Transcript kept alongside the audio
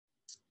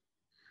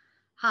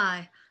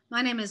Hi,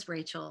 my name is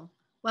Rachel.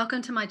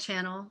 Welcome to my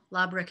channel,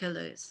 La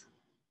Bricoleuse.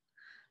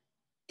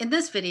 In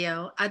this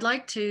video, I'd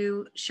like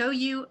to show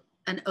you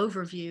an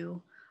overview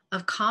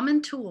of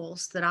common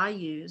tools that I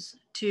use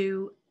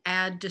to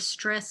add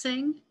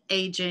distressing,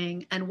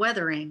 aging, and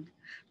weathering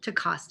to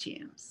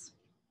costumes.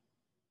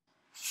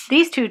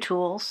 These two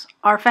tools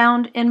are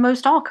found in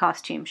most all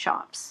costume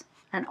shops,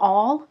 an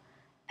awl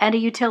and a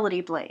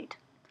utility blade.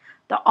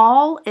 The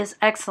awl is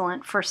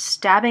excellent for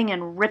stabbing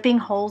and ripping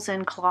holes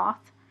in cloth,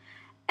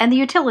 and the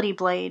utility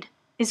blade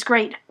is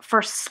great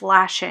for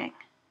slashing.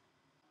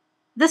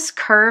 This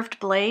curved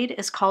blade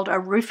is called a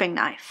roofing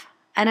knife,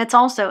 and it's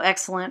also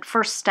excellent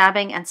for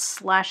stabbing and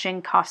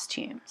slashing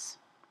costumes.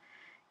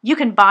 You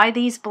can buy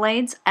these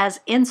blades as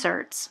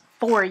inserts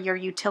for your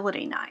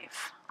utility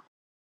knife.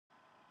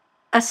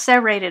 A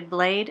serrated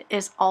blade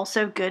is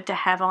also good to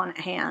have on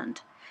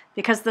hand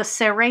because the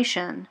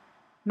serration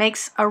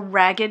makes a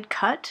ragged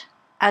cut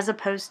as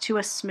opposed to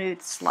a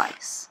smooth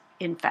slice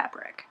in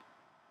fabric.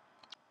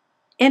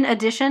 In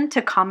addition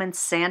to common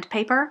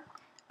sandpaper,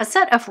 a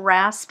set of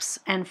rasps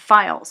and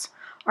files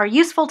are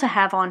useful to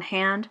have on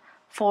hand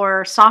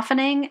for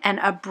softening and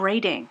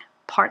abrading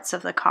parts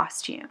of the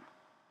costume.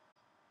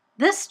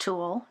 This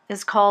tool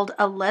is called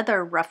a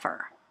leather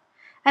rougher,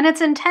 and it's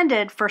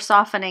intended for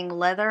softening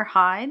leather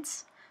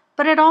hides,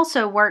 but it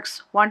also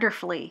works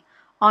wonderfully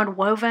on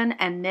woven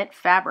and knit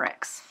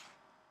fabrics.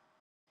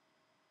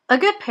 A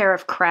good pair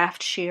of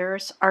craft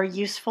shears are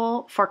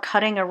useful for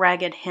cutting a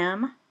ragged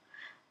hem,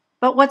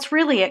 but what's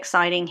really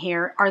exciting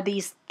here are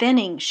these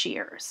thinning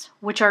shears,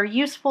 which are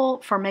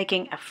useful for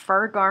making a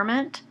fur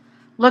garment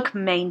look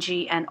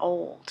mangy and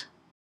old.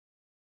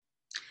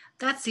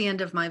 That's the end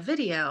of my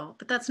video,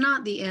 but that's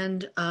not the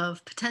end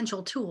of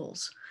potential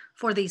tools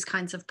for these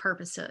kinds of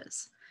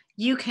purposes.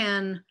 You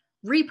can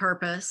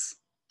repurpose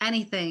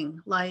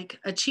anything like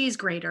a cheese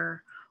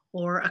grater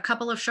or a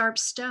couple of sharp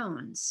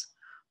stones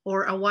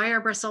or a wire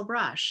bristle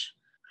brush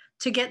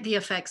to get the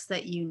effects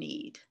that you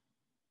need.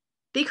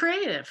 Be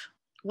creative.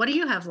 What do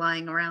you have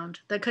lying around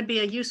that could be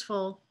a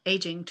useful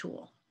aging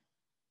tool?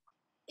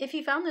 If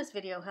you found this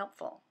video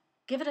helpful,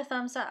 give it a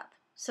thumbs up,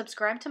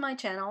 subscribe to my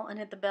channel and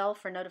hit the bell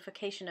for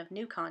notification of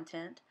new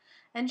content,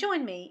 and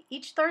join me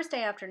each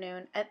Thursday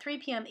afternoon at 3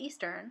 p.m.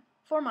 Eastern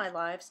for my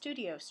live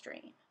studio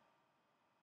stream.